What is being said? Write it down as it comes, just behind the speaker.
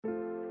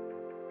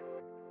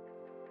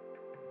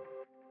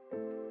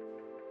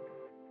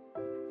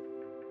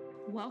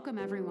Welcome,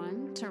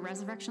 everyone, to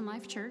Resurrection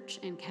Life Church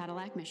in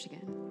Cadillac,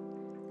 Michigan.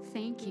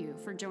 Thank you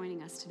for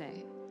joining us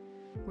today.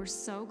 We're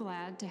so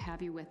glad to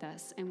have you with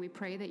us, and we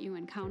pray that you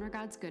encounter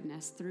God's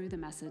goodness through the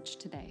message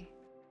today.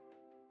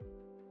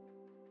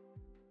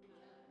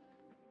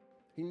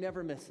 He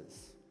never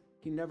misses.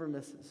 He never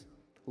misses.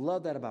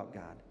 Love that about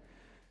God.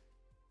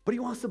 But he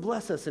wants to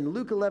bless us. In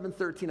Luke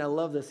 11:13, I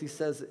love this. He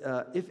says,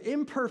 if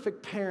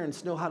imperfect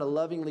parents know how to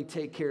lovingly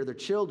take care of their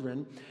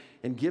children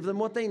and give them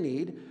what they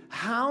need,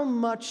 how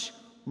much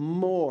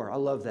more, I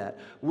love that,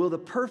 will the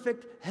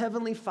perfect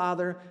Heavenly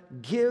Father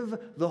give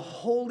the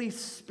Holy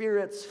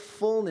Spirit's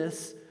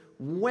fullness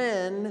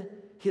when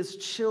his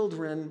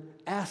children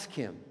ask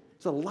him?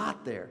 There's a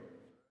lot there.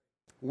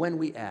 When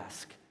we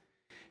ask.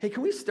 Hey,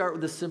 can we start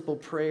with a simple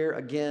prayer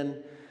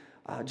again,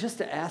 just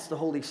to ask the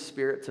Holy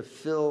Spirit to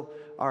fill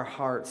our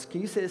hearts?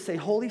 Can you say,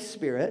 Holy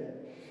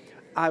Spirit,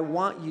 I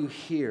want you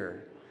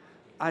here.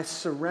 I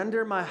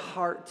surrender my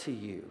heart to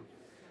you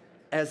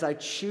as I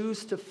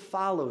choose to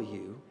follow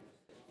you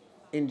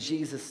in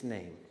Jesus'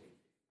 name.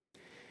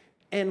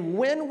 And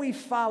when we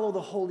follow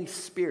the Holy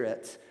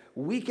Spirit,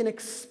 we can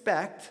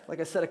expect, like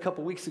I said a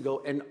couple weeks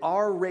ago, an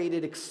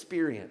R-rated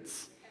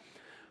experience.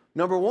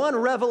 Number one,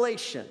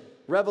 revelation.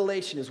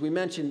 Revelation, as we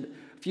mentioned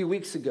a few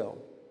weeks ago.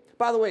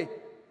 By the way,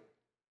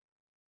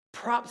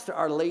 props to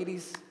our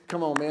ladies.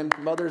 Come on, man.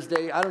 Mother's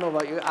Day. I don't know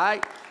about you.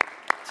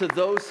 To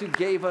those who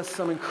gave us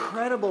some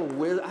incredible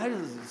wisdom. I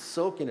was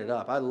soaking it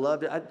up. I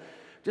loved it.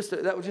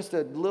 That was just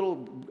a little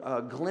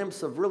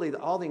glimpse of really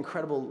all the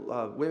incredible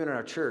women in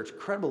our church,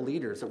 incredible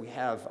leaders that we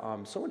have,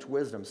 so much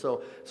wisdom. So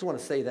I just want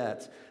to say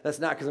that. That's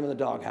not because I'm in the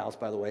doghouse,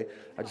 by the way.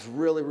 I just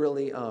really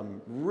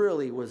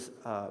was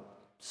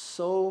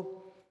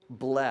so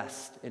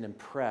blessed and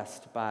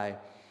impressed by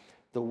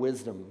the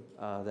wisdom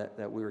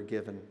that we were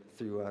given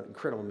through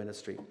incredible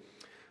ministry.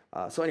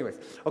 So anyways,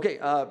 okay,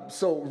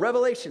 so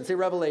revelation, say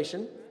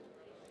revelation.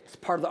 It's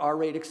part of the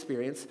R-rated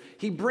experience.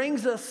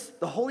 The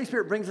Holy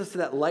Spirit brings us to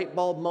that light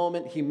bulb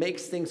moment. He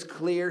makes things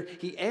clear.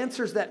 He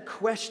answers that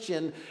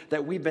question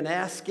that we've been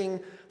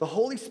asking. The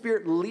Holy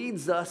Spirit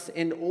leads us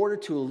in order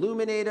to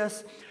illuminate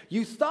us.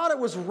 You thought it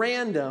was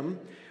random.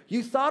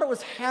 You thought it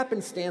was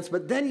happenstance,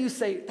 but then you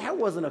say, that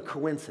wasn't a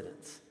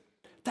coincidence.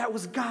 That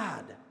was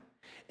God.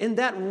 And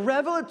that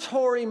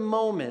revelatory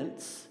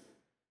moment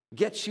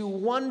gets you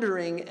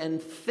wondering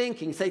and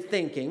thinking, say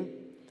thinking,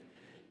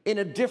 in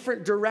a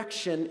different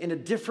direction, in a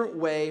different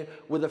way,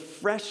 with a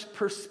fresh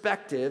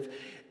perspective.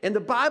 And the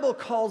Bible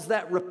calls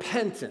that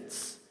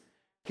repentance.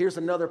 Here's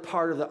another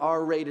part of the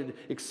R-rated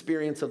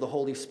experience of the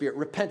Holy Spirit.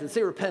 Repentance.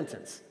 Say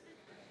repentance.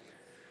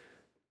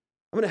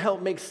 I'm going to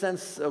help make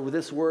sense of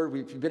this word.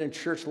 If you've been in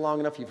church long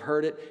enough, you've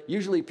heard it.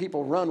 Usually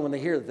people run when they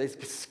hear this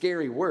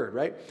scary word,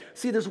 right?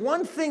 See, there's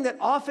one thing that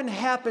often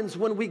happens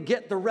when we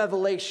get the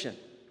revelation.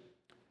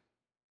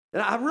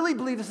 And I really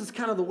believe this is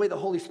kind of the way the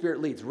Holy Spirit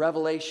leads.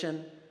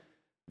 Revelation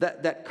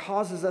that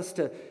causes us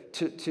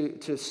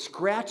to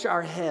scratch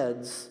our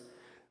heads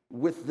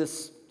with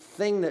this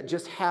thing that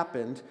just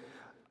happened.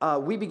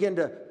 We begin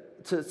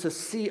to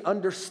see,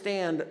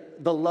 understand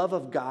the love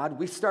of God.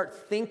 We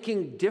start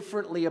thinking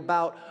differently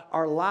about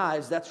our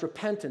lives. That's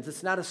repentance.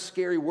 It's not a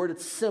scary word.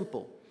 It's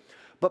simple,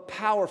 but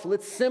powerful.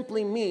 It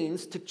simply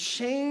means to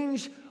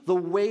change the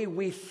way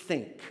we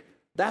think.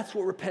 That's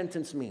what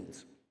repentance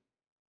means.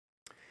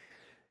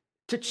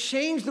 To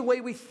change the way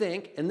we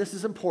think, and this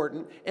is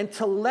important, and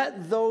to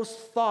let those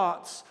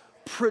thoughts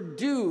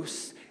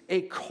produce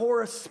a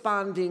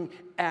corresponding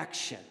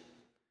action.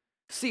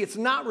 See, it's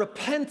not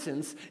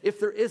repentance if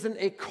there isn't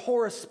a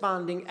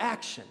corresponding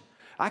action.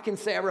 I can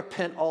say I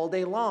repent all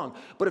day long,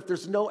 but if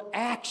there's no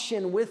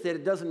action with it,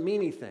 it doesn't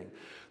mean anything.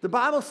 The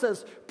Bible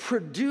says,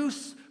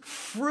 produce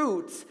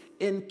fruit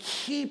in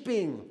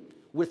keeping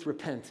with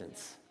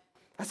repentance.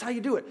 That's how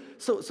you do it.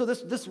 So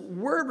this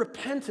word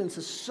repentance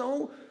is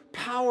so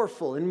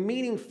powerful and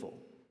meaningful.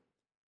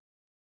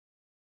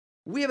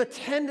 We have a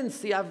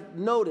tendency, I've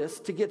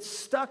noticed, to get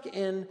stuck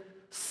in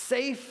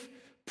safe,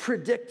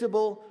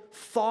 predictable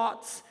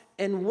thoughts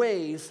and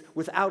ways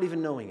without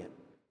even knowing it.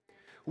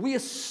 We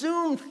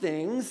assume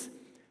things,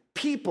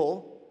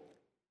 people,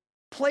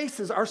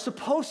 places are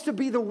supposed to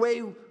be the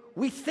way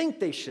we think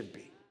they should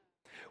be.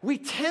 We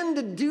tend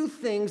to do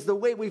things the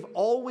way we've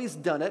always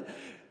done it,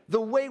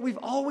 the way we've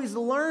always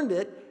learned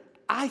it.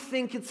 I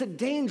think it's a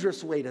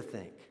dangerous way to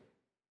think.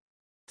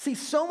 See,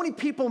 so many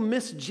people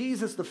miss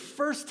Jesus the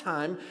first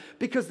time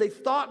because they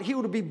thought he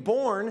would be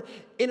born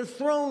in a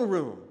throne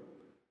room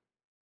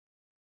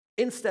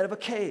instead of a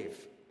cave.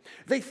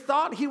 They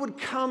thought he would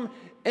come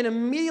and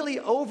immediately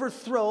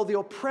overthrow the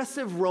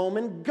oppressive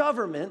Roman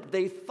government,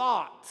 they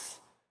thought,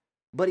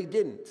 but he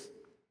didn't.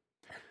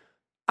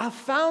 I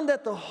found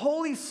that the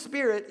Holy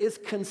Spirit is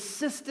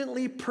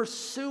consistently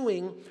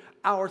pursuing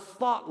our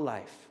thought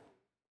life,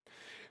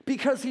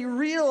 because he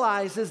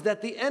realizes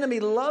that the enemy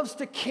loves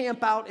to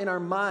camp out in our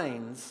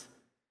minds.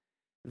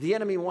 The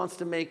enemy wants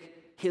to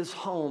make his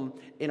home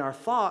in our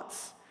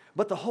thoughts,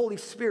 but the Holy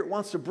Spirit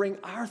wants to bring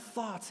our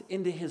thoughts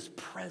into his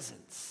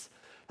presence.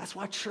 That's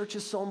why church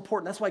is so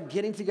important. That's why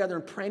getting together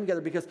and praying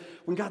together, because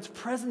when God's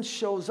presence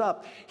shows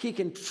up, he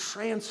can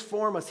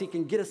transform us. He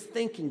can get us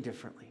thinking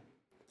differently.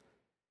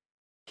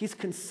 He's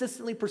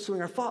consistently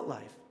pursuing our thought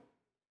life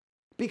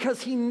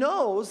because he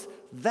knows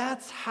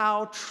that's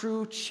how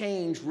true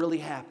change really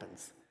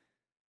happens.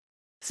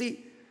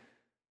 See,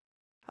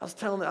 I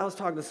was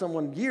talking to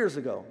someone years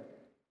ago,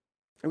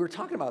 and we were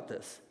talking about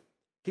this.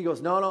 He goes,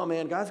 no,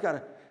 man, God's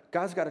got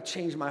to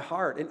change my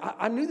heart. And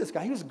I knew this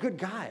guy. He was a good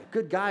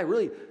guy,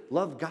 really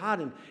loved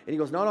God. And he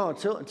goes, no,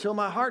 until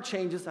my heart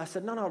changes. I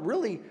said, no,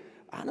 really,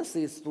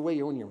 honestly, it's the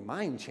way when your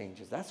mind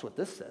changes. That's what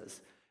this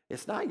says.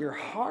 It's not your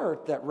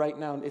heart that right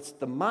now, it's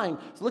the mind.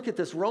 So look at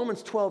this.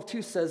 Romans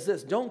 12:2 says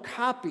this, don't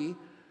copy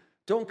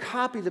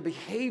the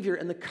behavior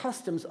and the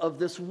customs of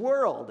this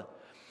world,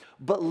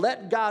 but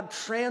let God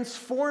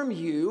transform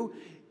you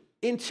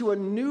into a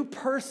new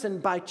person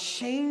by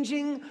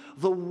changing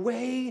the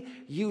way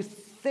you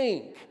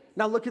think.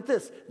 Now look at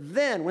this.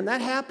 Then, when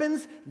that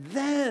happens,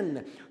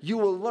 then you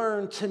will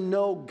learn to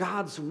know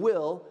God's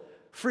will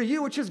for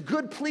you, which is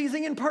good,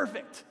 pleasing, and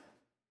perfect.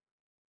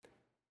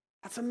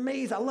 That's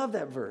amazing. I love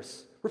that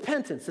verse.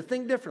 Repentance, to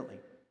think differently.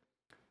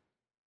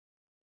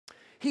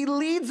 He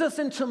leads us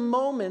into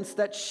moments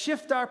that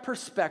shift our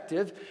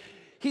perspective.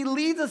 He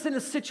leads us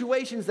into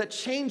situations that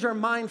change our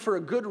mind for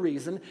a good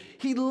reason.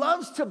 He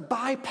loves to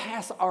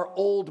bypass our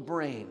old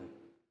brain.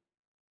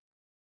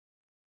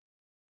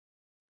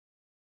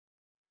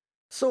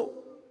 So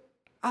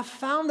I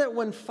found that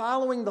when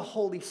following the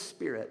Holy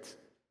Spirit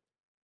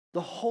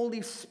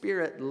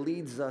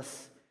leads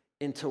us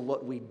into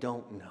what we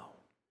don't know.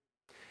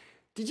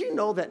 Did you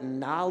know that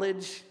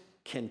knowledge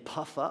can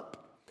puff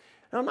up?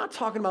 And I'm not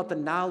talking about the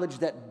knowledge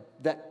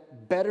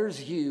that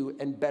betters you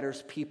and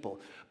betters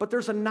people, but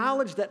there's a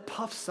knowledge that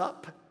puffs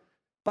up,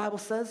 Bible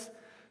says.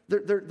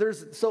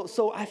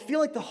 So I feel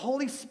like the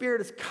Holy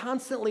Spirit is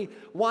constantly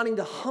wanting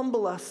to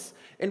humble us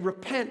and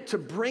repent to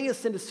bring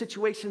us into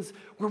situations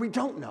where we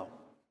don't know.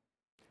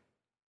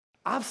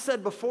 I've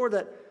said before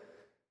that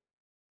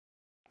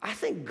I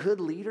think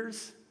good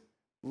leaders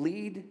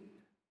lead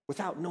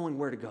without knowing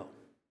where to go.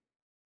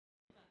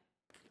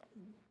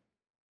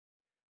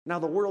 Now,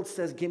 the world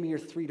says, give me your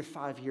 3 to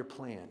 5 year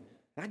plan.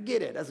 I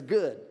get it. That's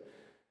good.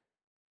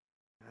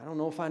 I don't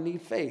know if I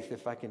need faith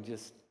if I can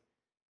just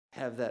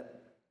have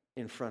that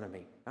in front of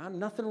me.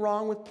 Nothing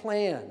wrong with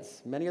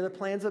plans. Many are the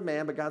plans of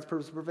man, but God's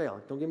purpose will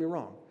prevail. Don't get me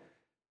wrong.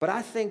 But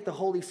I think the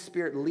Holy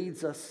Spirit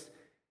leads us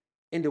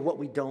into what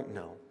we don't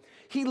know.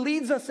 He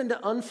leads us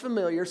into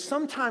unfamiliar,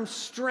 sometimes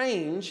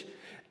strange,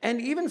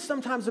 and even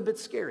sometimes a bit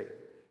scary.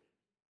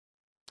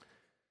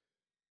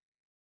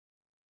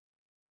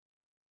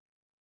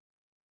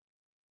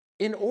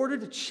 In order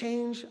to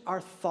change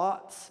our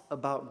thoughts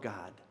about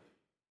God.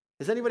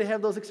 Does anybody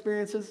have those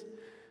experiences?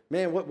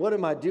 Man, what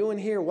am I doing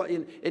here?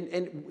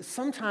 And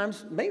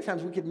sometimes, many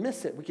times we could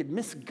miss it. We could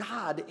miss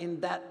God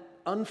in that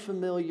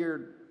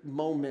unfamiliar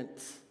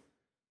moment.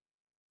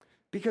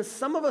 Because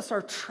some of us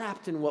are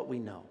trapped in what we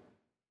know.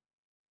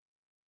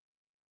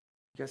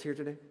 You guys here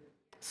today?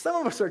 Some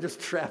of us are just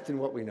trapped in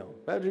what we know.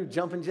 I do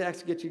jumping jacks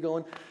to get you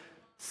going.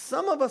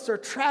 Some of us are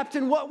trapped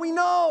in what we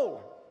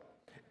know.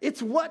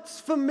 It's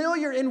what's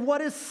familiar and what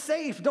is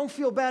safe. Don't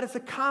feel bad. It's a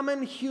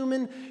common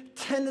human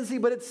tendency,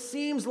 but it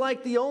seems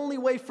like the only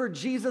way for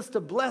Jesus to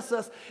bless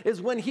us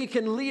is when he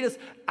can lead us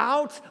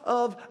out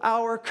of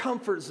our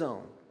comfort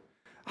zone.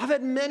 I've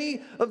had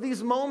many of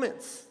these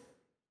moments.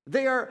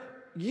 They are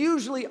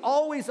usually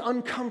always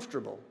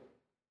uncomfortable.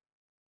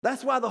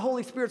 That's why the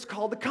Holy Spirit's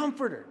called the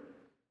Comforter,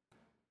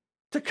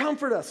 to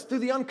comfort us through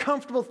the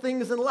uncomfortable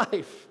things in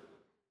life.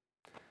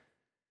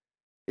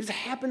 It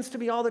happens to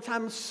me all the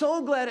time. I'm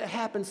so glad it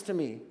happens to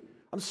me.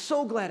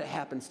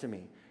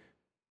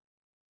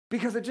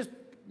 Because it just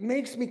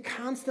makes me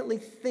constantly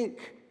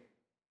think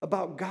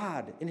about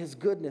God and his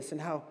goodness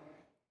and how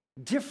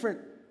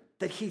different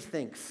that he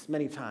thinks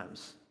many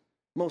times,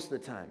 most of the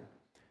time.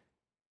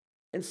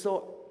 And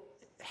so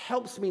it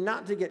helps me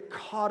not to get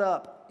caught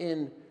up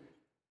in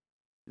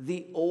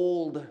the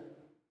old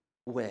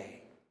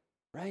way,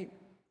 right?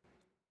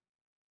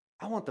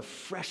 I want the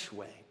fresh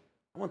way.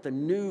 I want the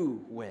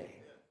new way.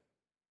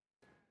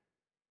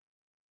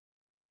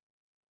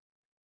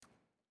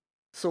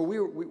 So we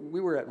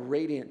were at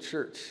Radiant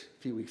Church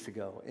a few weeks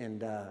ago,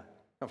 and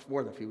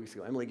more than a few weeks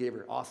ago. Emily gave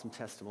her awesome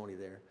testimony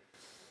there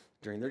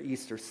during their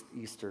Easter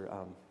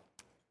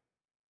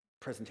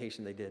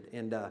presentation they did.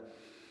 And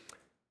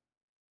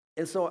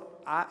so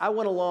I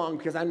went along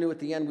because I knew at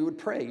the end we would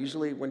pray.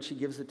 Usually when she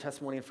gives a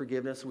testimony of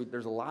forgiveness,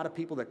 there's a lot of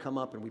people that come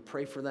up and we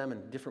pray for them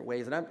in different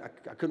ways. And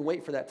I couldn't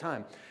wait for that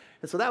time.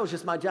 And so that was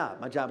just my job.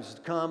 My job was just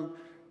to come,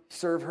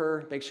 serve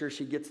her, make sure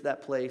she gets to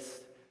that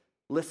place,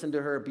 listen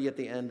to her, be at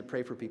the end to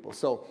pray for people.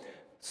 So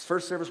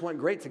first service went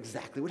great. It's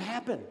exactly what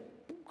happened.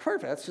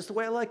 Perfect. That's just the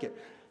way I like it.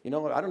 You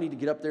know, I don't need to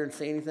get up there and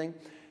say anything.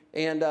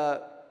 And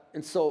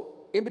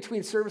so in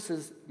between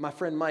services, my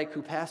friend Mike,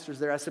 who pastors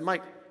there, I said,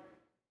 Mike,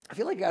 I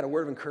feel like I got a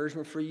word of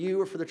encouragement for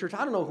you or for the church.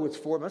 I don't know who it's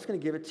for, but I'm just going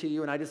to give it to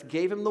you. And I just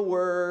gave him the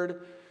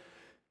word.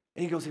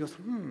 And he goes,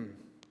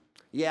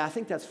 yeah, I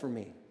think that's for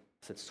me.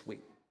 I said,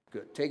 sweet,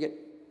 good, take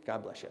it,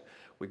 God bless you.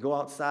 We go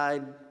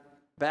outside,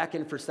 back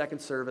in for second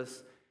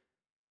service,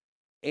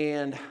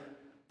 and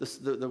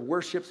the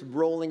worship's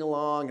rolling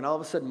along, and all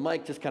of a sudden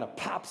Mike just kind of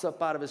pops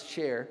up out of his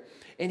chair,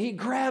 and he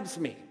grabs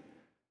me,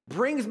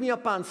 brings me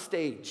up on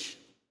stage.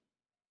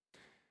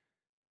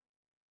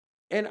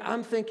 And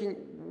I'm thinking,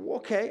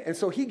 okay. And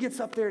so he gets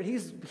up there, and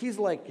he's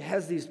like,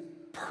 has these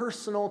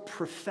personal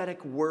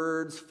prophetic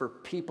words for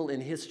people in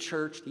his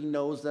church. He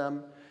knows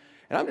them.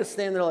 And I'm just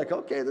standing there like,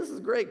 okay, this is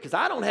great, because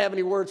I don't have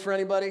any words for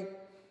anybody.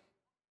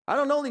 I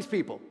don't know these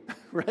people,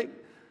 right?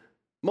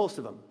 Most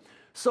of them.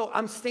 So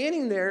I'm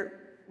standing there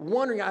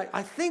wondering,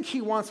 I think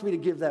he wants me to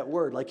give that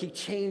word. Like he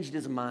changed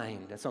his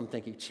mind. That's what I'm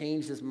thinking. He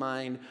changed his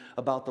mind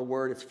about the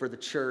word. It's for the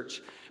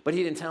church. But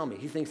he didn't tell me.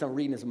 He thinks I'm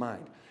reading his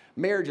mind.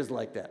 Marriage is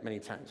like that many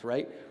times,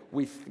 right?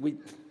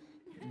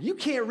 You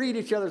can't read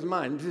each other's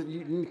minds.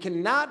 You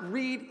cannot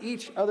read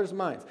each other's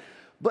minds.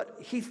 But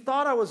he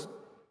thought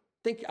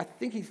I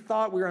think he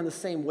thought we were on the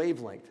same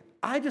wavelength.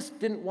 I just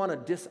didn't want to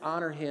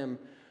dishonor him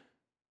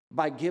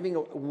by giving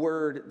a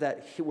word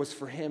that was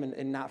for him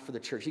and not for the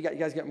church. You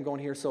guys get me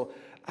going here? So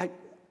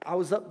I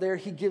was up there,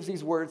 he gives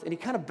these words, and he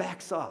kind of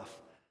backs off.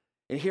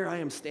 And here I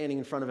am standing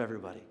in front of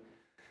everybody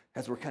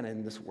as we're kind of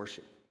in this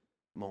worship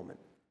moment,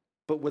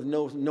 but with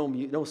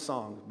no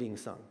song being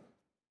sung.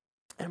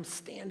 And I'm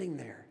standing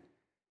there,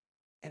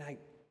 and I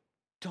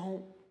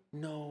don't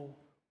know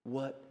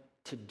what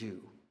to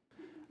do.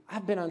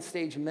 I've been on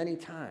stage many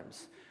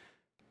times.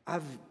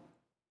 I've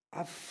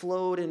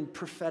flowed in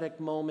prophetic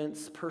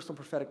moments, personal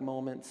prophetic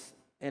moments,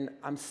 and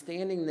I'm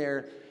standing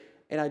there,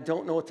 and I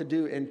don't know what to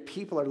do, and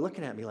people are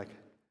looking at me like,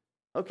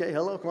 okay,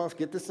 hello, come on, let's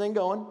get this thing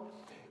going.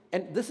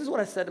 And this is what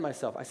I said to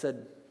myself. I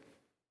said,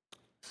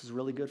 this is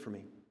really good for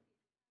me.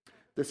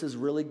 This is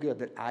really good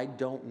that I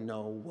don't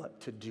know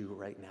what to do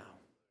right now.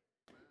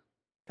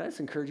 Can I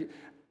just encourage you?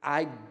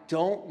 I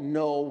don't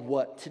know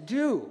what to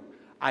do.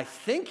 I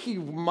think he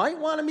might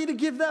want me to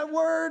give that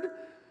word.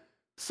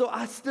 So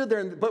I stood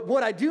there, but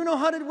what I do know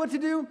what to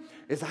do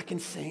is I can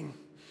sing.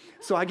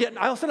 So all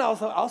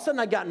of a sudden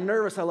I got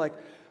nervous. I'm like,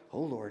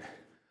 oh Lord.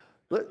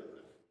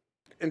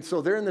 And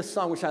so they're in this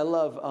song, which I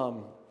love,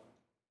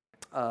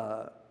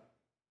 I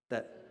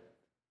don't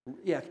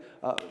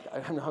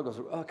know how it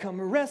goes.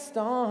 Come rest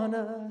on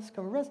us,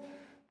 come rest,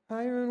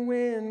 fire and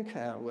wind,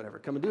 whatever,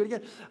 come and do it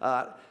again.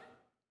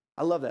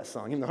 I love that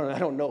song, even though I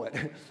don't know it.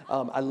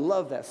 I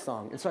love that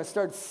song. And so I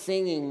started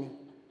singing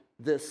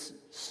this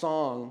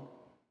song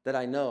that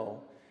I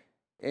know,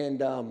 and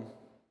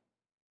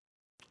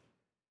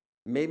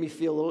made me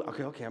feel a little,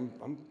 okay,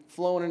 I'm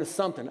flowing into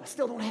something. I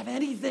still don't have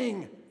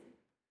anything.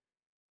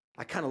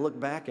 I kind of look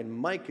back, and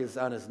Mike is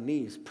on his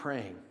knees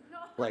praying.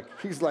 Like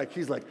he's like,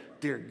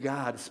 dear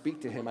God,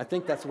 speak to him. I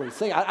think that's what he's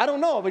saying. I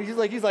don't know, but he's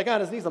like on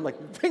his knees. I'm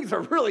like, things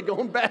are really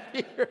going bad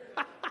here.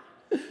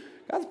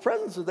 God's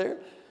presence is there.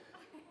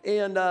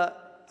 And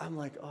I'm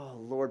like, oh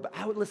Lord. But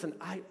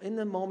in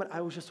the moment,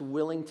 I was just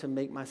willing to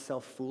make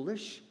myself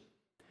foolish.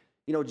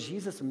 You know,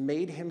 Jesus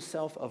made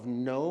himself of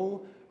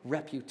no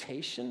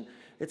reputation.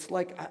 It's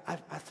like I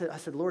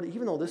said, Lord,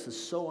 even though this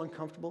is so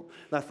uncomfortable,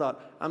 and I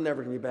thought, I'm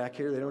never going to be back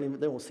here.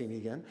 They won't see me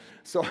again.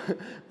 So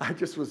I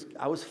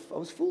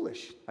was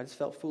foolish. I just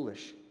felt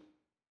foolish.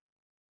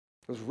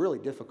 It was really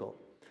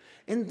difficult.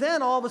 And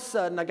then all of a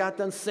sudden, I got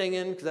done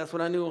singing because that's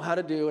what I knew how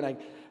to do.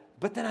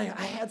 But then I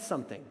had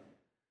something.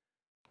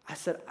 I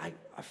said, I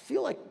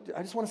feel like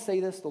I just want to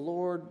say this. The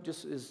Lord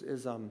just is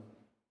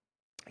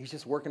He's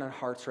just working on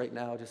hearts right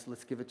now.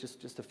 Let's give it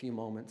just a few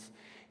moments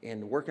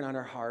and working on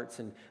our hearts.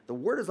 And the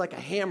word is like a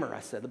hammer,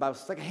 I said. The Bible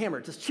says it's like a hammer.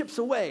 It just chips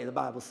away, the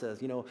Bible says,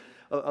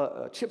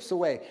 chips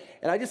away.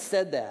 And I just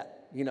said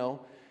that,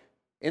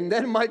 And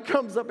then Mike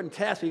comes up and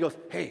taps me. He goes,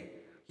 hey,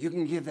 you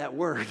can give that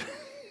word.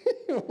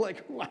 I'm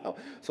like, wow.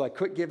 So I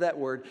could give that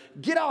word.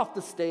 Get off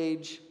the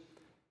stage.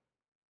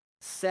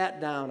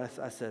 Sat down. I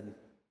said,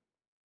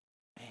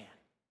 man.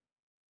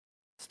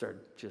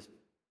 Started just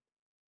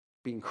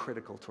being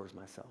critical towards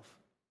myself.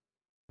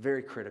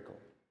 Very critical.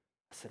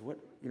 I said, what,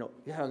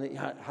 how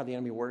the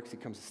enemy works. He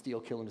comes to steal,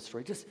 kill, and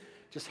destroy. Just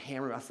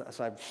hammer.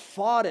 So I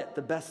fought it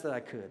the best that I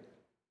could.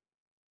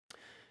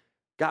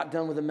 Got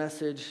done with the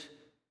message,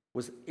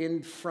 was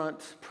in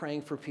front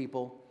praying for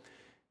people,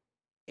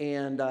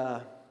 and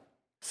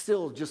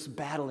still just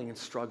battling and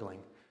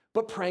struggling.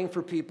 But praying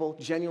for people,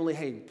 genuinely,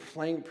 hey,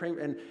 praying,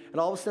 and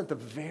all of a sudden at the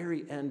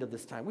very end of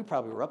this time, we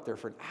probably were up there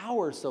for an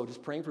hour or so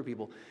just praying for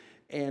people,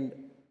 and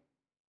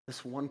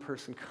this one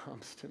person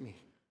comes to me.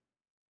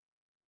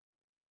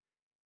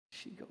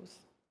 She goes,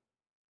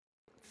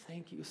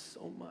 thank you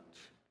so much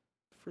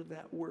for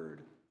that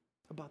word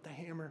about the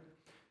hammer.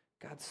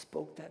 God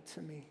spoke that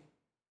to me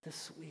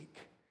this week,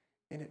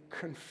 and it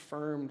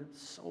confirmed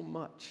so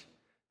much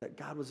that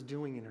God was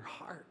doing in her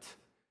heart.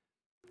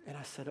 And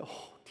I said,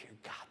 oh, dear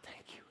God,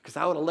 thank you. Because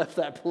I would have left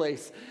that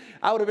place.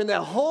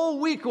 That whole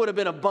week would have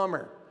been a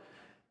bummer.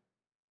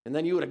 And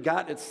then you would have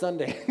gotten it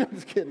Sunday. No, I'm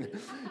just kidding.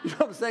 You know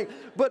what I'm saying?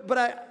 But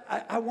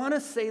I want to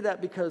say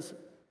that because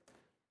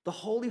the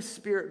Holy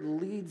Spirit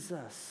leads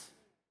us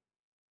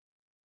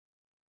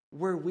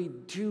where we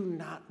do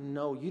not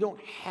know. You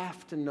don't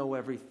have to know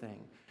everything.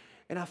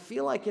 And I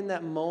feel like in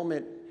that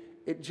moment,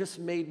 it just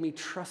made me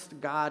trust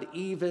God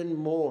even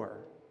more.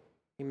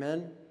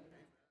 Amen?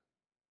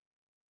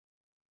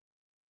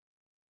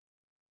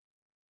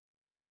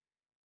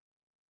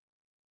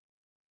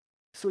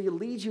 So he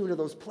leads you into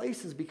those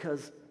places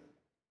because,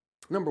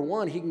 number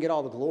one, he can get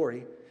all the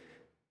glory.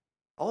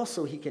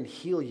 Also, he can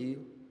heal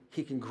you.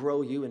 He can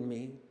grow you and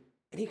me.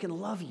 And he can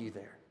love you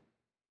there.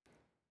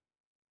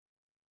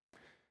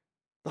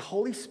 The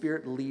Holy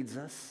Spirit leads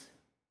us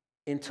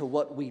into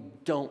what we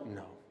don't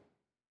know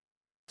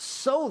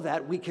so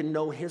that we can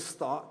know his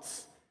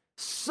thoughts,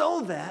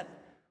 so that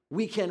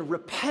we can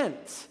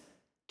repent,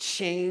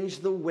 change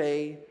the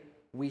way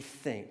we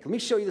think. Let me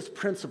show you this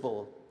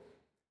principle.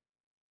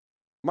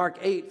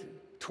 Mark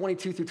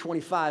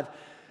 8:22-25.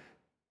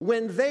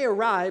 When they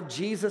arrived,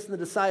 Jesus and the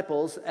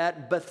disciples,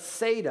 at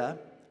Bethsaida,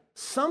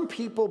 some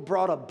people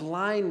brought a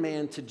blind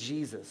man to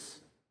Jesus,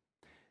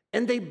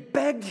 and they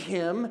begged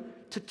him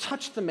to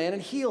touch the man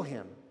and heal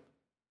him.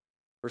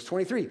 Verse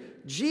 23,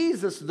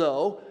 Jesus,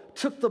 though,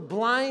 took the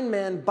blind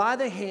man by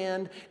the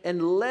hand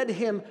and led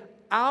him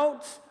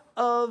out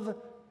of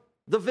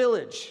the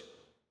village.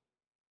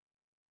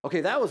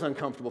 Okay, that was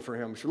uncomfortable for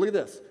him. So look at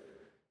this.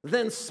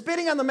 Then,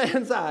 spitting on the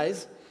man's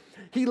eyes,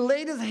 he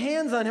laid his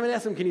hands on him and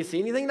asked him, "Can you see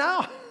anything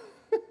now?"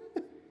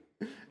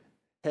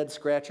 Head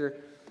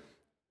scratcher.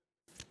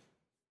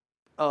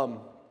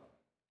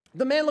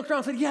 The man looked around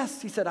and said,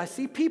 "Yes," he said, "I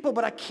see people,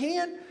 but I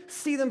can't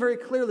see them very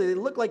clearly. They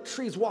look like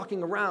trees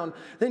walking around."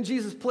 Then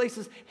Jesus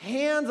places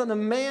hands on the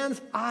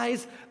man's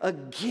eyes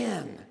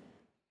again.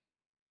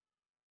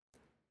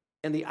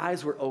 And the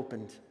eyes were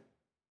opened.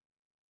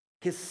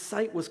 His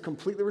sight was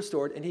completely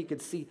restored, and he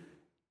could see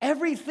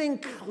everything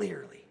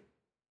clearly.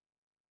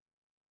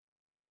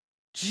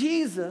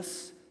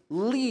 Jesus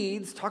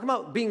leads, talking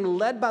about being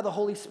led by the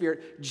Holy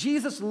Spirit,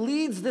 Jesus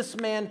leads this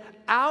man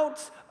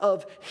out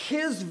of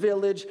his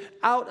village,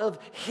 out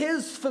of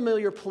his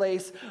familiar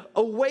place,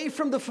 away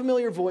from the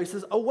familiar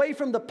voices, away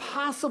from the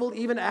possible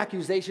even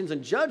accusations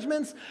and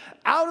judgments,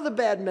 out of the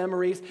bad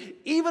memories,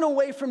 even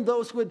away from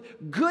those who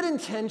had good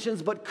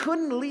intentions but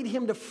couldn't lead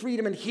him to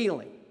freedom and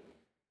healing.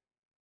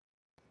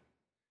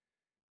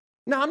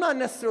 Now, I'm not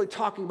necessarily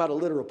talking about a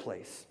literal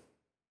place.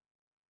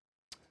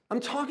 I'm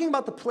talking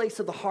about the place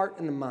of the heart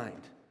and the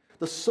mind,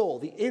 the soul,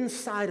 the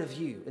inside of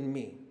you and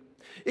me.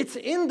 It's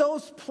in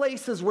those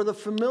places where the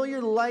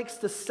familiar likes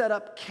to set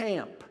up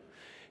camp.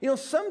 You know,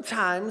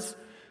 sometimes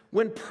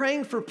when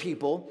praying for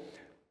people,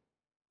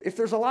 if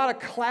there's a lot of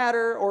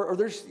clatter or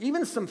there's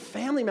even some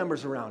family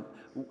members around,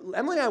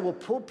 Emily and I will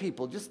pull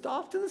people just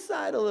off to the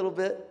side a little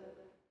bit.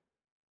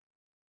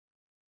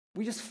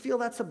 We just feel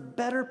that's a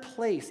better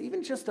place.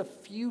 Even just a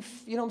few,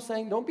 you know what I'm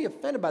saying? Don't be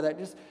offended by that.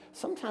 Just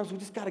sometimes we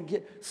just got to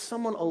get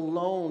someone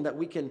alone that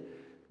we can,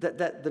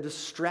 that the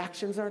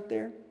distractions aren't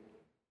there.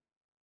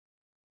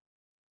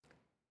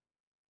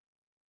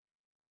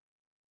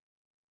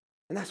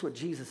 And that's what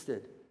Jesus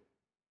did.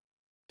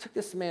 Took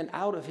this man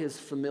out of his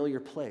familiar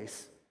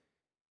place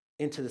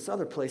into this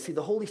other place. See,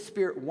 the Holy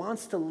Spirit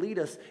wants to lead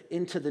us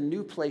into the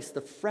new place,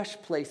 the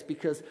fresh place,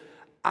 because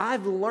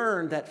I've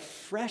learned that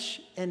fresh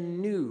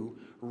and new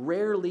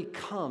rarely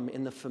come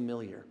in the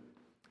familiar.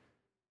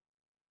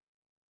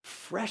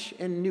 Fresh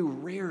and new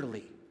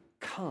rarely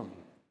come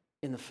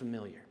in the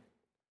familiar.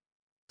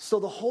 So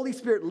the Holy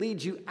Spirit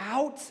leads you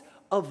out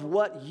of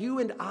what you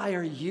and I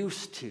are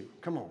used to.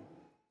 Come on.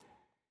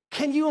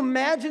 Can you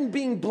imagine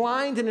being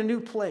blind in a new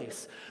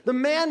place? The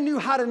man knew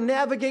how to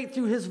navigate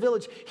through his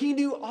village. He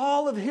knew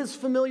all of his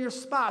familiar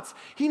spots.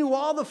 He knew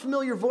all the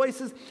familiar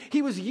voices.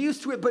 He was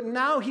used to it, but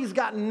now he's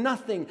got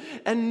nothing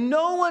and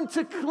no one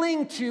to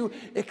cling to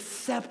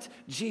except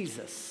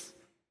Jesus.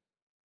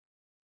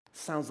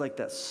 Sounds like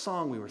that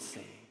song we were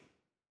singing.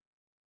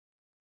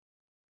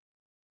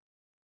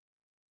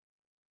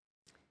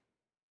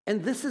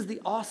 And this is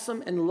the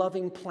awesome and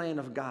loving plan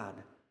of God,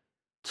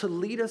 to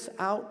lead us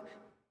out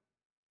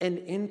and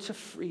into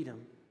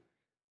freedom.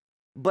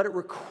 But it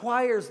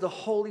requires the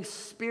Holy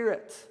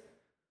Spirit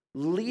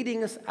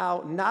leading us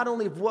out, not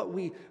only of what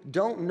we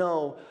don't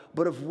know,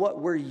 but of what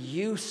we're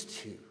used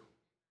to.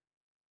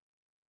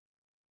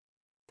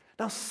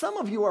 Now, some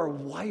of you are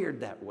wired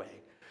that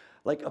way.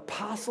 Like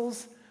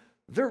apostles,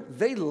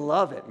 they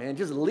love it, man.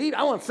 Just lead.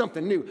 I want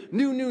something new.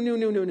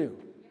 New.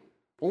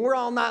 When we're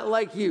all not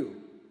like you.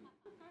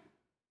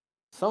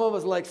 Some of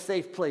us like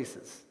safe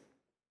places.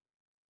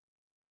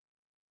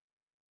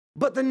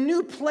 But the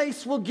new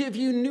place will give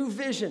you new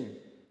vision.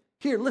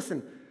 Here,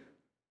 listen.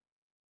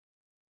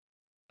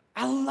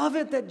 I love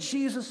it that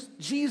Jesus,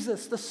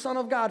 the Son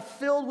of God,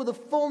 filled with the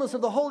fullness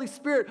of the Holy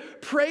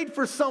Spirit, prayed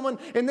for someone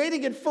and they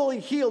didn't get fully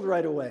healed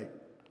right away.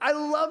 I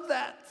love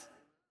that.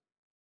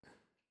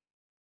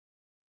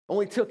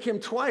 Only took him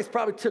twice,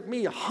 probably took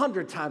me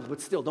 100 times, but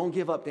still, don't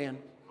give up, Dan.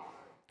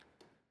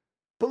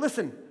 But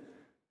listen,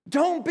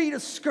 don't be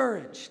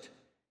discouraged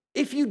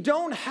if you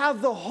don't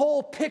have the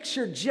whole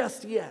picture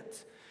just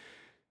yet.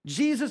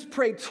 Jesus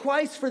prayed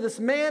twice for this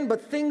man,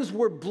 but things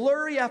were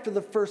blurry after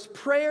the first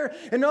prayer.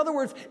 In other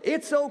words,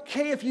 it's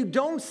okay if you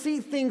don't see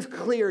things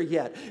clear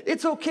yet.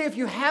 It's okay if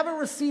you haven't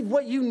received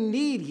what you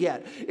need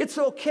yet. It's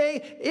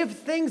okay if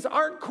things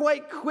aren't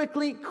quite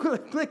quickly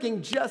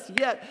clicking just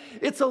yet.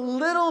 It's a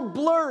little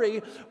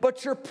blurry,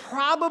 but you're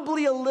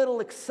probably a little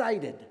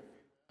excited.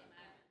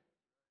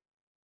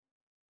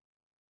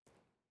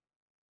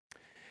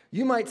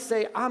 You might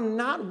say, I'm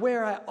not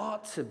where I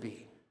ought to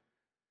be,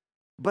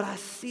 but I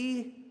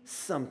see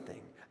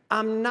something.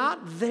 I'm not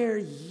there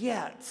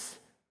yet,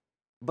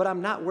 but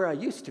I'm not where I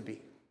used to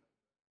be.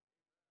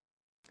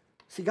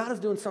 See, God is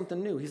doing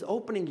something new. He's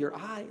opening your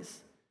eyes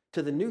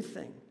to the new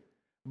thing.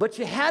 But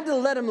you had to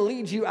let him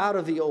lead you out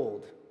of the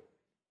old.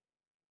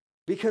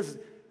 Because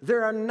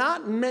there are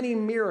not many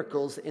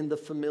miracles in the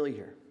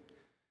familiar.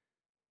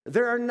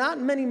 There are not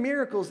many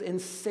miracles in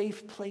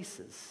safe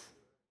places.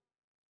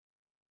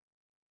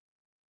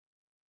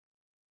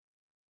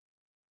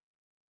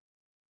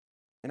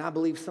 And I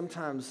believe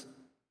sometimes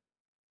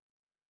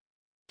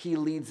he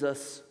leads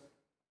us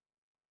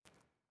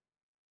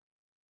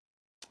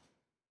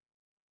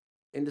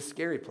into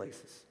scary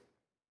places.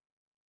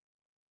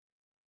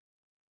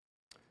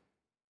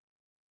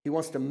 He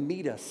wants to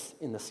meet us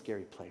in the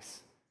scary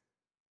place.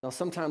 Now,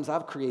 sometimes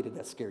I've created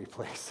that scary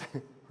place,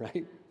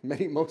 right?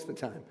 Most of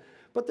the time.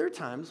 But there are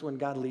times when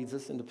God leads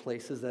us into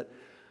places that,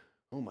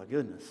 oh my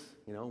goodness,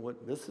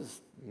 this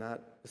is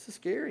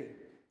scary.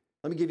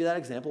 Let me give you that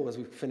example as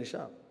we finish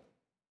up.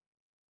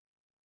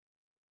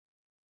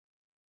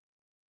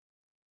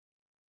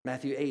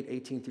 Matthew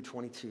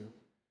 8:18-22.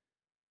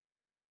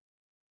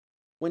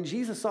 When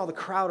Jesus saw the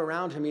crowd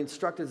around him, he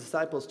instructed his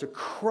disciples to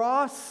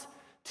cross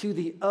to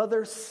the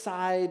other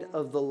side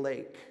of the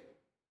lake.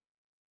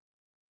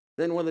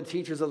 Then one of the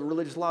teachers of the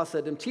religious law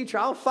said to him, "Teacher,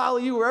 I'll follow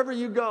you wherever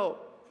you go."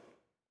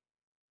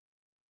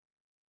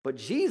 But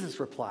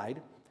Jesus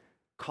replied,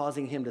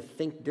 causing him to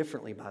think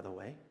differently, by the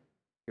way.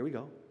 Here we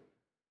go.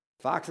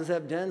 Foxes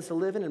have dens to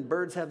live in and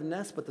birds have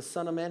nests, but the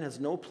Son of Man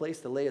has no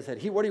place to lay his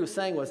head. What he was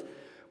saying was,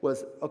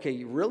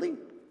 okay, really?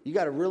 You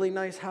got a really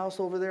nice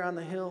house over there on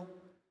the hill?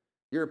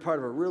 You're a part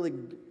of a really,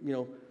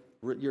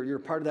 you're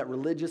part of that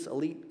religious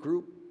elite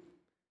group?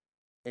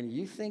 And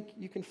you think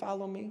you can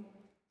follow me?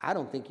 I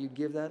don't think you'd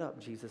give that up,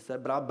 Jesus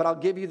said. But I'll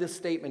give you this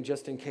statement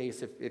just in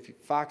case. If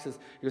foxes,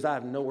 he goes, I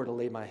have nowhere to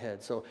lay my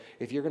head. So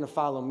if you're going to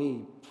follow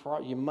me,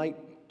 you might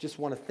just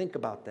want to think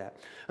about that.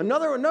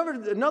 Another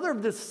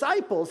of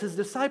his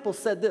disciples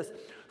said this,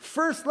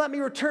 "First, let me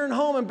return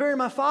home and bury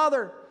my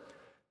father."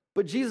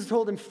 But Jesus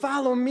told him,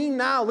 "Follow me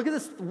now." Look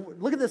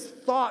at this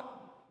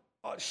thought,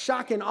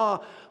 shock and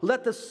awe.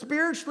 Let the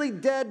spiritually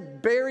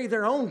dead bury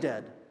their own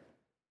dead.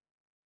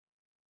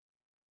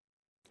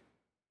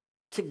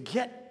 To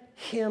get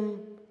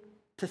him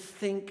to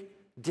think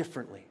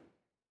differently.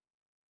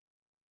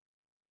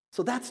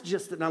 So that's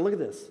just it. Now look at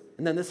this.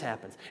 And then this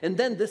happens. And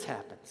then this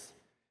happens.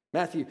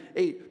 Matthew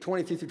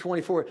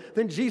 8:22-24.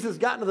 Then Jesus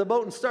got into the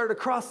boat and started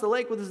across the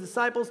lake with his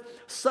disciples.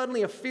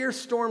 Suddenly a fierce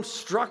storm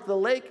struck the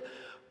lake,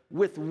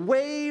 with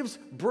waves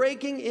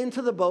breaking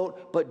into the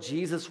boat, but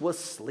Jesus was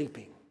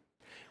sleeping.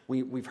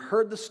 We've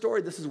heard the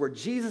story. This is where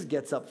Jesus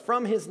gets up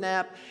from his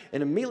nap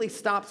and immediately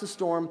stops the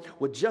storm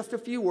with just a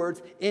few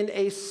words, in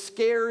a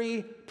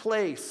scary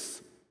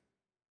place.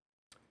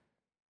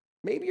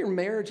 Maybe your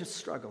marriage is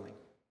struggling.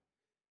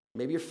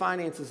 Maybe your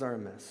finances are a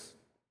mess.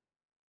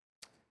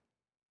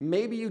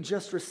 Maybe you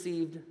just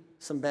received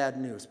some bad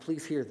news.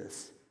 Please hear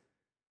this.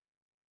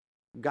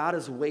 God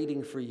is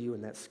waiting for you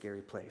in that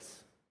scary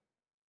place.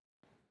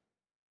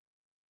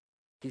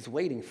 He's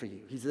waiting for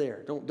you. He's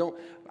there.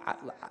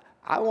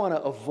 I want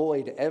to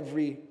avoid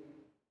every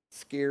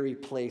scary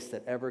place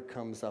that ever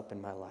comes up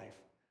in my life.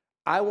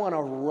 I want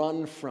to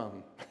run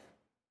from,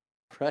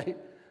 right?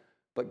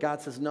 But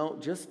God says, no,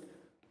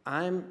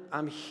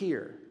 I'm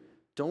here.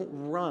 Don't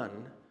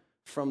run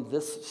from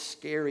this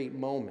scary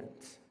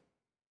moment.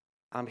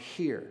 I'm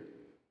here.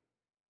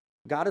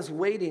 God is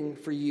waiting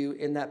for you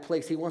in that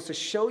place. He wants to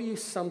show you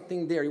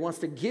something there. He wants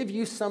to give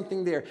you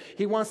something there.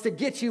 He wants to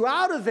get you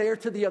out of there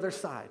to the other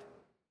side.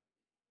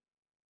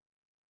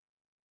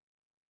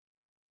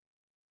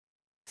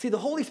 See, the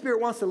Holy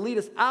Spirit wants to lead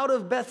us out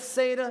of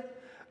Bethsaida,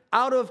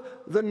 out of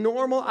the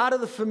normal, out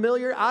of the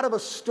familiar, out of a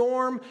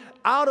storm,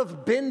 out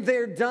of been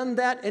there, done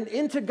that, and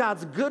into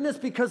God's goodness,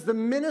 because the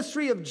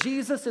ministry of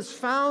Jesus is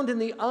found in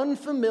the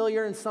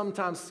unfamiliar and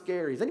sometimes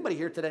scary. Is anybody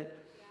here today?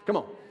 Come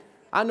on.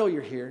 I know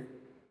you're here.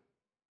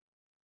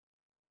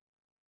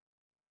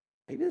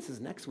 Maybe this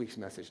is next week's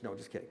message. No,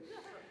 just kidding.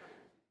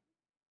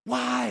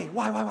 Why?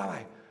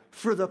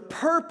 For the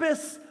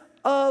purpose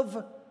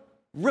of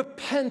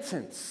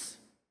repentance.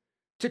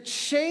 To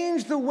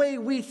change the way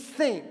we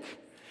think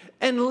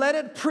and let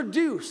it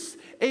produce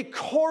a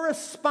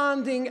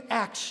corresponding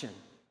action.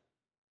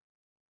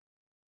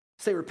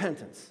 Say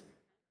repentance.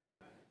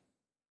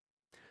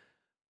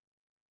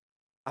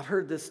 I've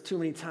heard this too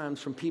many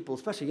times from people,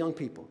 especially young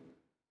people.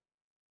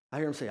 I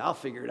hear them say, I'll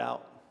figure it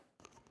out.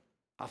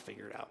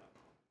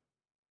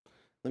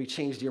 Let me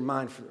change your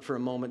mind for a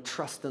moment.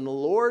 Trust in the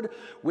Lord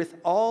with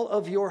all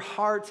of your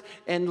heart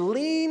and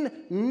lean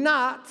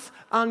not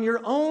on your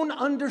own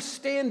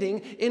understanding.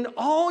 In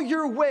all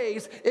your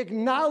ways,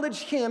 acknowledge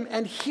him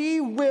and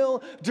he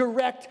will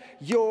direct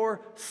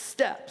your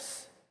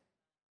steps.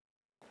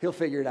 He'll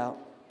figure it out.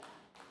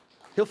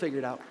 He'll figure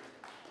it out.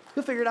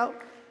 He'll figure it out.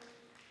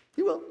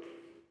 He will.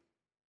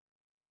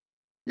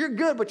 You're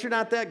good, but you're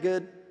not that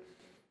good.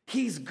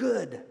 He's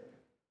good.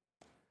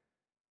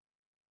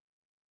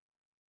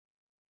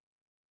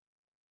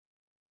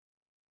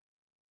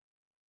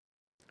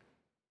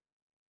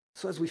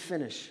 So as we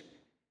finish,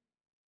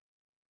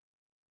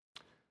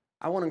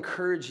 I want to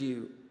encourage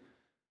you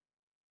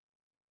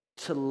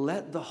to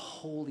let the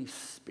Holy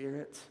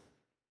Spirit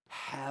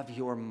have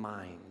your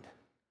mind.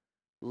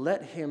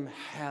 Let him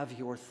have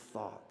your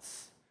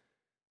thoughts.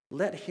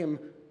 Let him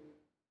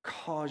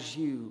cause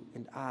you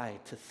and I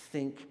to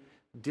think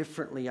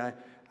differently.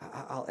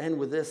 I'll end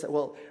with this.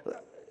 Well, a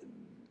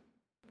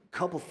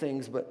couple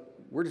things, but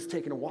we're just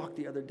taking a walk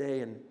the other day,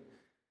 and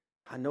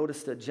I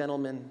noticed a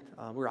gentleman,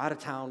 we were out of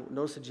town,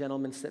 noticed a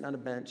gentleman sitting on a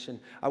bench, and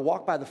I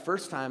walked by the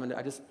first time, and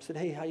I just said,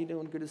 hey, how you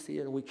doing? Good to see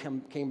you. And we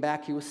came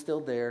back, he was still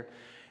there,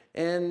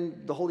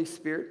 and the Holy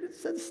Spirit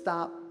said,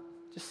 stop,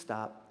 just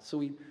stop. So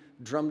we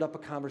drummed up a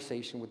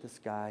conversation with this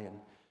guy, and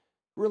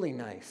really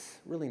nice,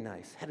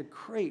 had a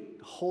great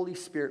Holy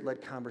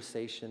Spirit-led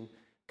conversation,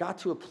 got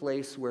to a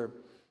place where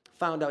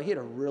found out he had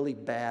a really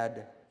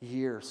bad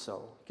year or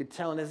so. You could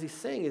tell, and as he's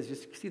saying, you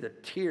just see the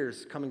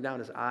tears coming down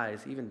his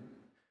eyes, even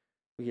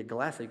we get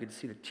glasses, you could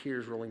see the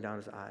tears rolling down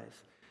his eyes.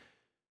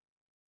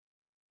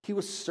 He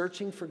was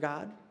searching for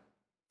God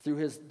through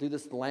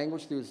this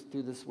language, through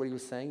this what he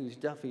was saying. He was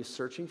definitely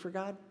searching for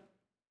God.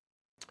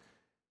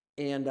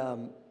 And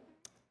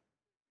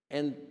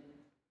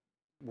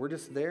we're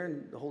just there,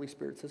 and the Holy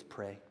Spirit says,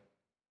 pray.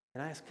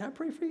 And I asked, can I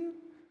pray for you?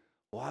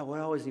 Well, I would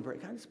always need prayer.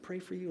 Can I just pray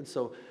for you? And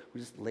so we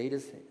just laid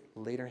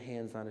our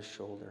hands on his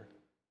shoulder,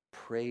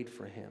 prayed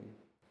for him.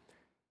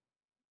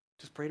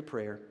 Just prayed a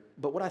prayer.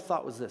 But what I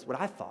thought was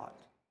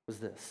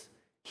this.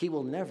 He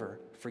will never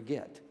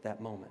forget that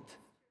moment.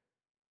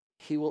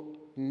 He will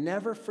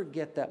never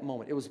forget that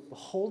moment. It was a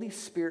Holy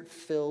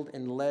Spirit-filled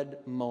and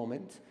led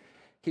moment.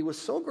 He was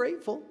so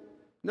grateful.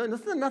 No,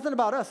 nothing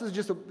about us.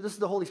 This is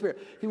the Holy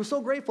Spirit. He was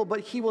so grateful, but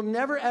he will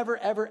never, ever,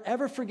 ever,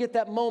 ever forget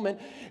that moment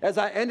as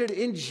I ended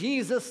in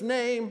Jesus'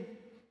 name,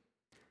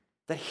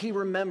 that he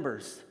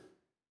remembers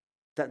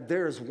that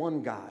there is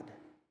one God.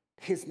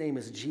 His name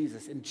is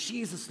Jesus, and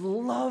Jesus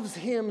loves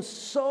him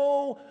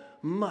so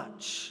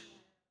much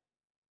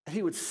that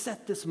he would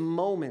set this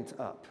moment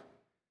up.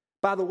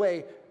 By the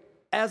way,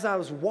 as I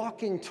was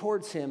walking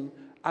towards him,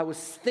 I was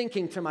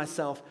thinking to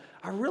myself,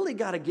 I really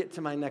got to get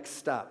to my next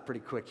stop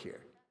pretty quick here.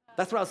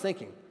 That's what I was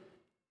thinking.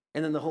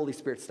 And then the Holy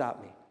Spirit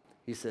stopped me.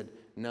 He said,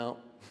 no.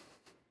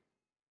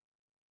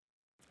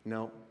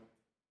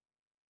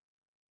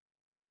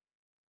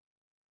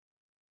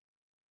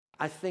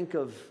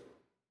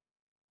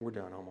 We're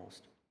done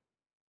almost.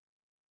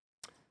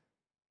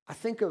 I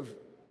think of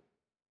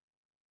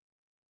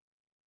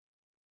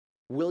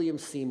William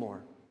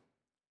Seymour,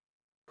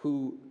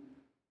 who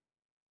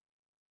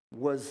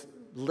was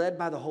led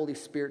by the Holy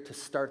Spirit to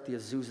start the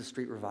Azusa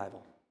Street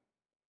Revival.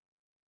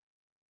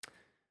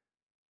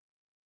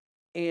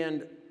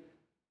 And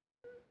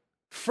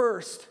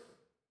first,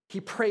 he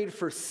prayed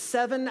for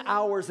 7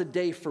 hours a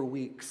day for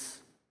weeks.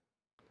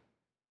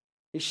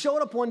 He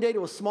showed up one day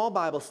to a small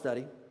Bible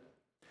study,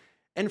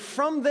 and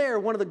from there,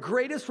 one of the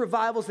greatest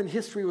revivals in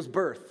history was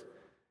birthed.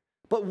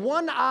 But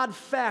one odd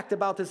fact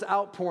about this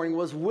outpouring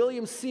was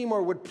William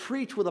Seymour would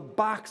preach with a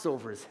box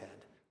over his head.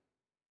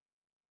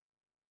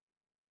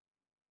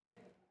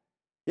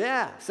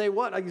 Yeah, say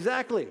what?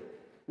 Exactly.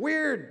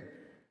 Weird.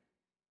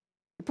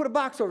 He put a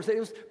box over his head. It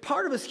was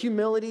part of his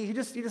humility. He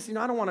just,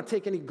 I don't want to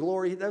take any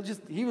glory. That was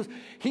just,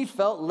 he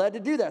felt led to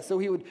do that. So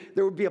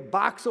there would be a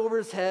box over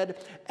his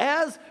head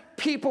as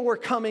people were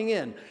coming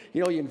in.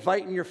 You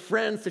inviting your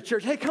friends to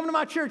church. Hey, come to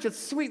my church. It's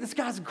sweet. This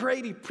guy's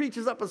great. He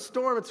preaches up a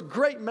storm. It's a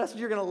great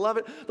message. You're going to love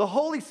it. The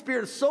Holy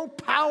Spirit is so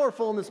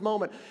powerful in this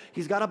moment.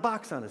 He's got a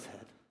box on his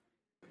head.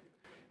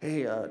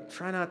 Hey,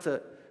 try not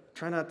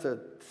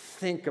to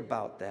think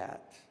about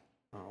that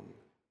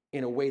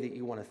in a way that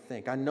you want to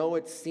think. I know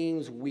it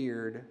seems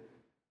weird.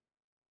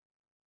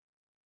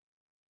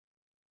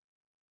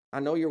 I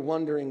know you're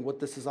wondering what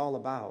this is all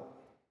about.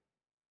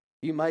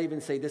 You might even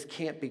say, this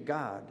can't be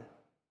God.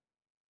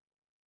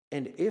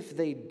 And if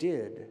they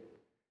did,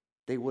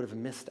 they would have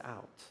missed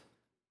out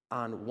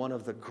on one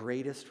of the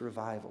greatest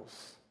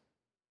revivals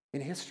in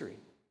history.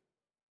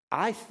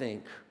 I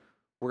think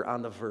we're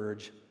on the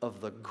verge of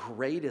the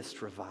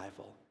greatest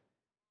revival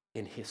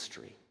in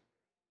history.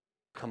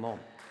 Come on.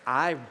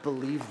 I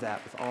believe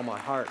that with all my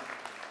heart.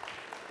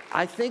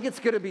 I think it's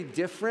going to be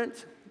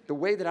different. The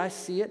way that I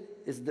see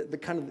it is the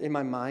kind of, in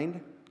my mind,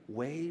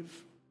 wave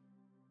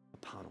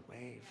upon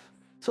wave.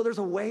 So there's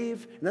a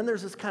wave, and then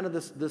there's this kind of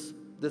this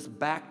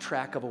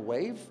backtrack of a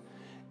wave.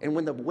 And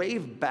when the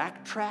wave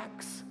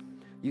backtracks,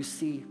 you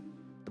see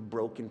the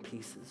broken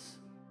pieces.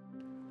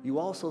 you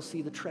also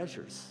see the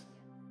treasures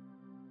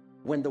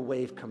when the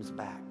wave comes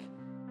back.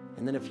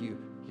 And then if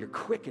you're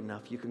quick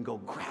enough, you can go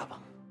grab them,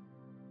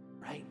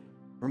 right?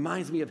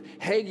 Reminds me of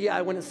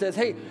Haggai when it says,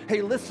 hey,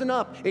 listen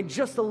up. In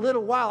just a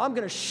little while, I'm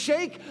going to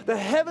shake the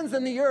heavens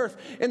and the earth.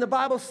 And the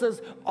Bible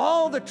says,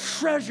 all the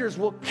treasures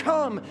will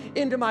come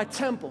into my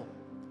temple.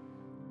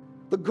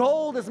 The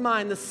gold is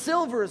mine. The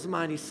silver is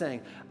mine, he's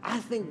saying. I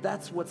think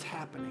that's what's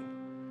happening.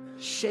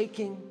 The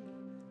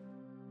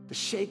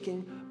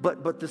shaking.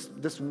 But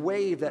this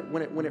wave that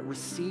when it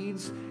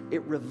recedes,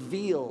 it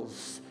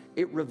reveals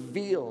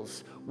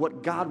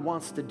what God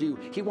wants to do.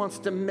 He wants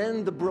to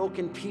mend the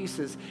broken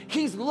pieces.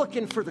 He's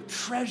looking for the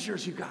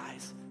treasures, you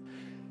guys.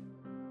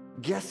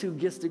 Guess who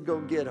gets to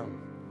go get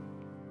them?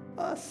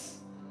 Us.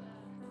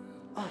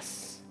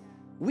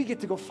 We get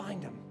to go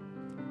find them.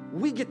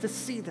 We get to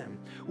see them.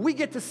 We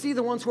get to see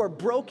the ones who are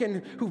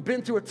broken, who've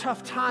been through a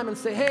tough time, and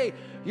say, hey,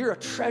 you're a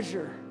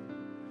treasure.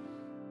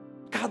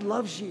 God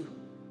loves you.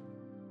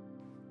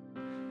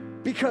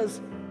 Because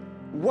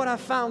what I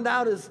found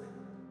out is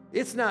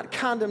it's not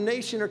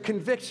condemnation or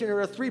conviction or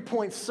a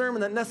 3-point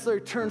sermon that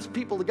necessarily turns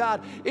people to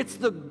God. It's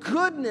the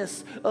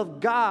goodness of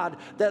God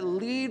that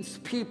leads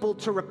people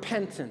to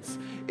repentance.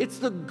 It's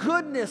the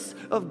goodness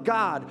of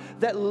God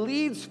that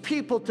leads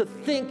people to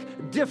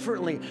think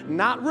differently.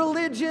 Not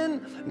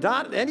religion,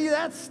 not any of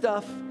that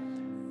stuff.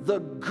 The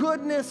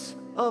goodness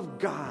of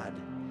God.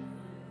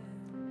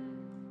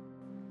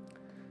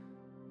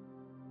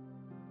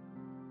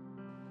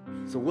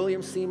 So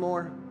William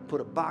Seymour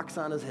put a box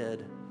on his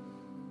head.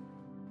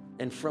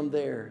 And from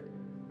there,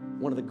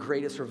 one of the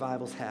greatest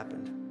revivals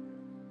happened.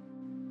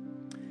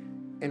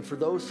 And for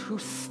those who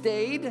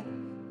stayed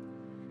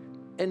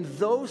and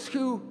those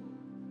who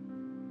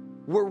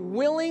were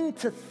willing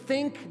to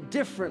think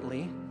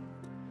differently,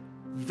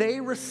 they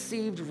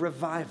received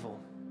revival.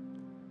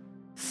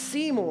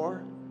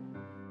 Seymour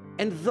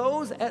and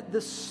those at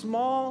this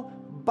small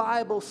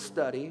Bible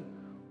study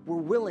were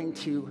willing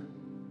to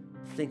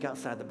think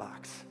outside the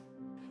box.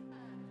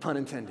 Pun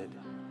intended.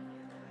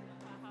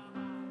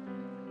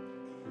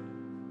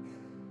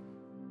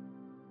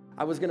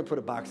 I was going to put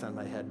a box on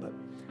my head, but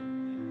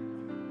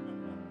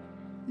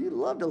you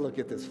love to look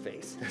at this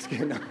face. Just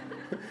kidding.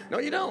 No,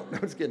 you don't. No,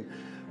 I'm just kidding.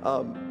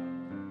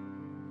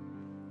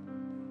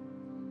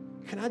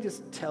 Can I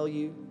just tell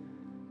you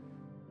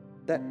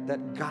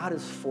that God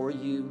is for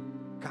you?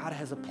 God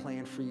has a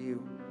plan for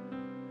you.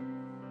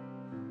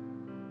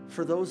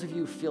 For those of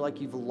you who feel like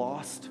you've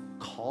lost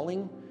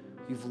calling,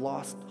 you've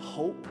lost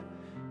hope,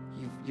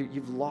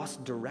 you've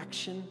lost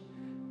direction,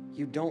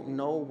 you don't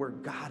know where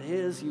God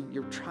is,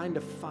 you're trying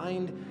to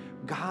find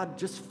God,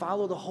 just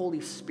follow the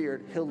Holy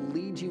Spirit. He'll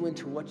lead you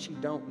into what you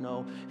don't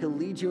know. He'll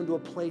lead you into a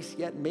place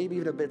yet maybe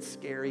even a bit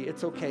scary.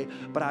 It's okay,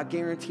 but I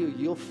guarantee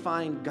you'll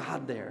find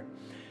God there.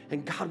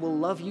 And God will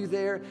love you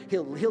there.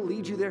 He'll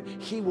lead you there.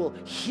 He will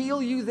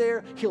heal you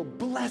there. He'll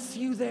bless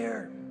you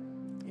there.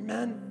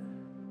 Amen?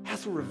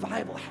 That's where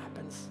revival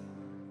happens.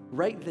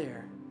 Right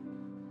there.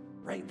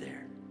 Right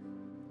there.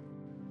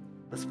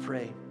 Let's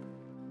pray.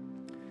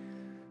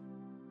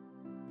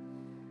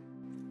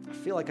 I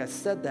feel like I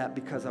said that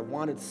because I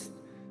wanted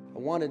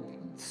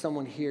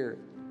someone here.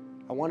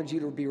 I wanted you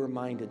to be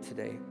reminded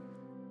today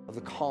of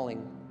the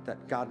calling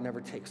that God never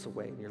takes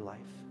away in your life.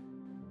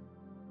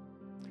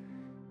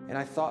 And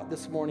I thought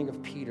this morning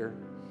of Peter,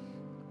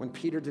 when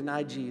Peter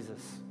denied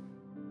Jesus.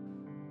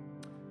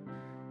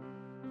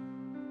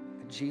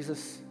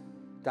 Jesus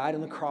died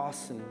on the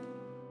cross, and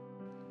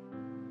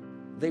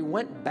they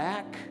went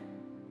back.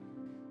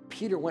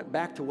 Peter went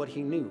back to what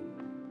he knew.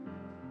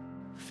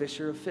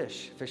 Fisher of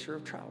fish, fisher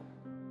of trout.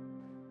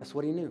 That's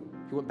what he knew.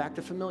 He went back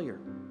to familiar.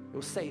 It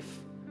was safe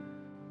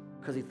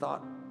because he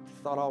thought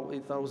it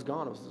was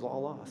gone. It was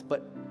all lost.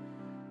 But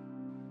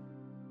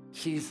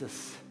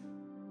Jesus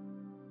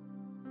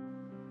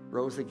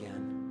rose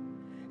again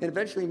and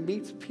eventually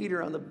meets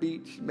Peter on the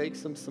beach,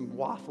 makes him some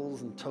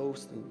waffles and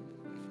toast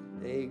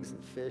and eggs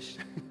and fish.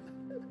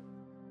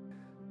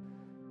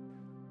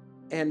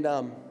 And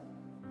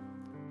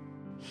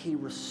he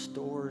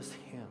restores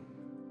him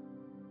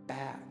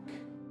back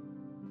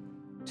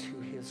to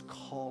his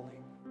calling.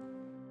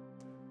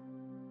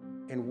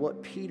 And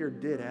what Peter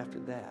did after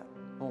that,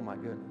 oh my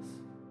goodness.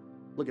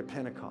 Look at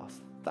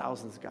Pentecost.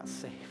 Thousands got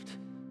saved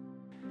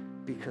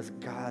because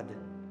God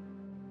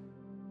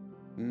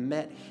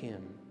met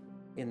him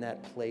in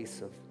that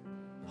place of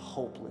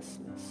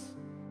hopelessness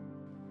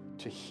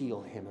to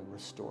heal him and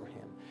restore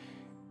him.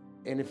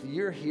 And if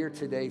you're here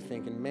today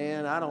thinking,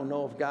 man, I don't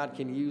know if God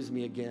can use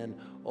me again,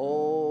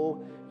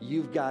 oh,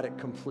 you've got it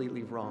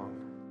completely wrong.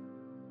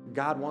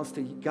 God wants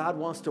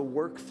to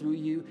work through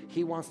you.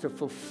 He wants to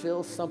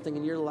fulfill something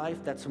in your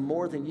life that's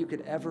more than you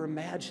could ever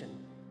imagine.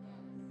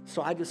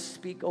 So I just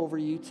speak over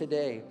you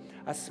today.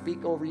 I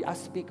speak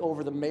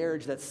over the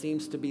marriage that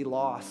seems to be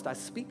lost. I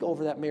speak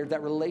over that marriage,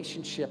 that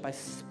relationship. I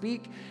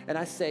speak and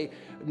I say,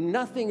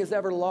 nothing is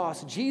ever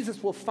lost.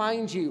 Jesus will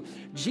find you.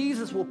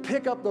 Jesus will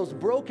pick up those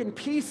broken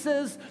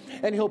pieces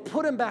and he'll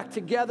put them back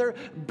together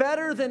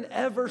better than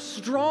ever,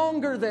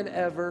 stronger than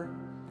ever.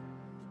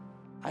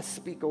 I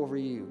speak over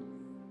you.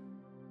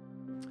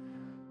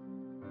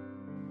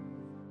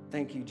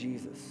 Thank you,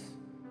 Jesus.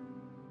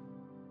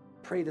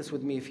 Pray this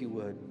with me if you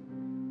would.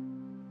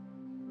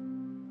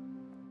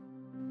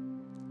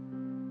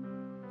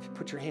 If you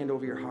put your hand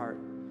over your heart,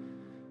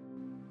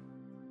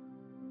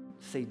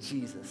 say,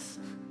 Jesus,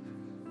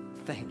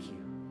 thank you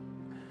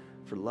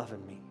for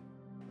loving me.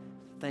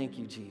 Thank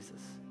you,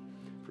 Jesus,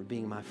 for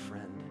being my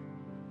friend.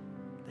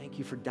 Thank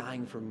you for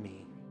dying for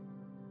me,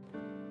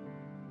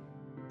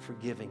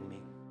 forgiving me,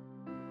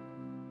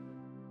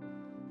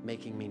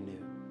 making me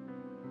new.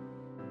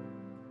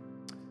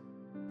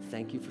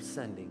 Thank you for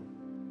sending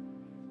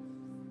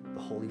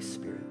the Holy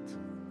Spirit.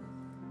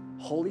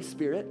 Holy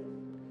Spirit,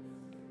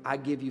 I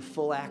give you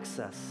full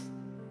access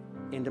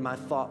into my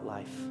thought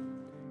life.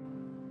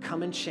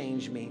 Come and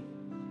change me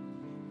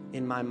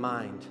in my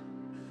mind.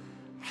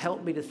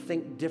 Help me to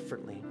think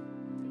differently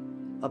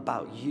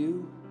about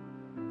you,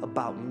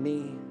 about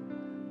me,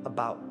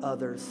 about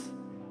others,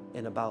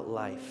 and about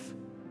life.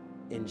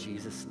 In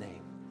Jesus'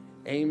 name,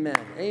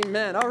 amen.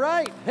 Amen. All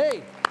right.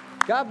 Hey,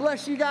 God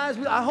bless you guys.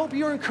 I hope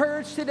you're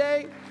encouraged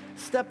today.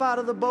 Step out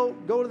of the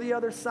boat. Go to the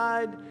other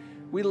side.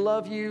 We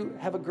love you.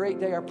 Have a great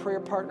day. Our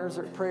prayer partners,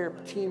 our prayer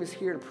team is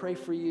here to pray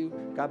for you.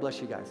 God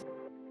bless you guys.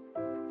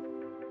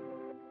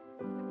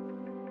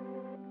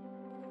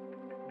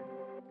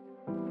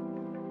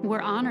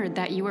 We're honored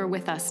that you are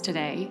with us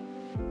today.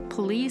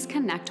 Please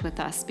connect with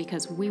us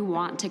because we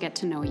want to get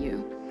to know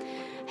you.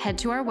 Head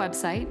to our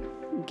website,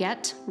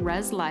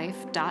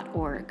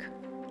 getreslife.org.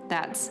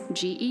 That's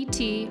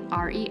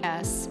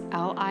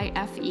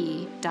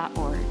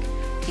GETRESLIFE.org.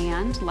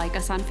 And like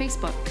us on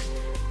Facebook,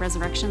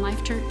 Resurrection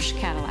Life Church,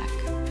 Cadillac,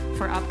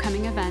 for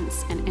upcoming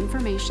events and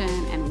information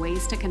and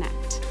ways to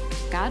connect.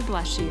 God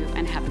bless you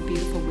and have a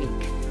beautiful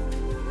week.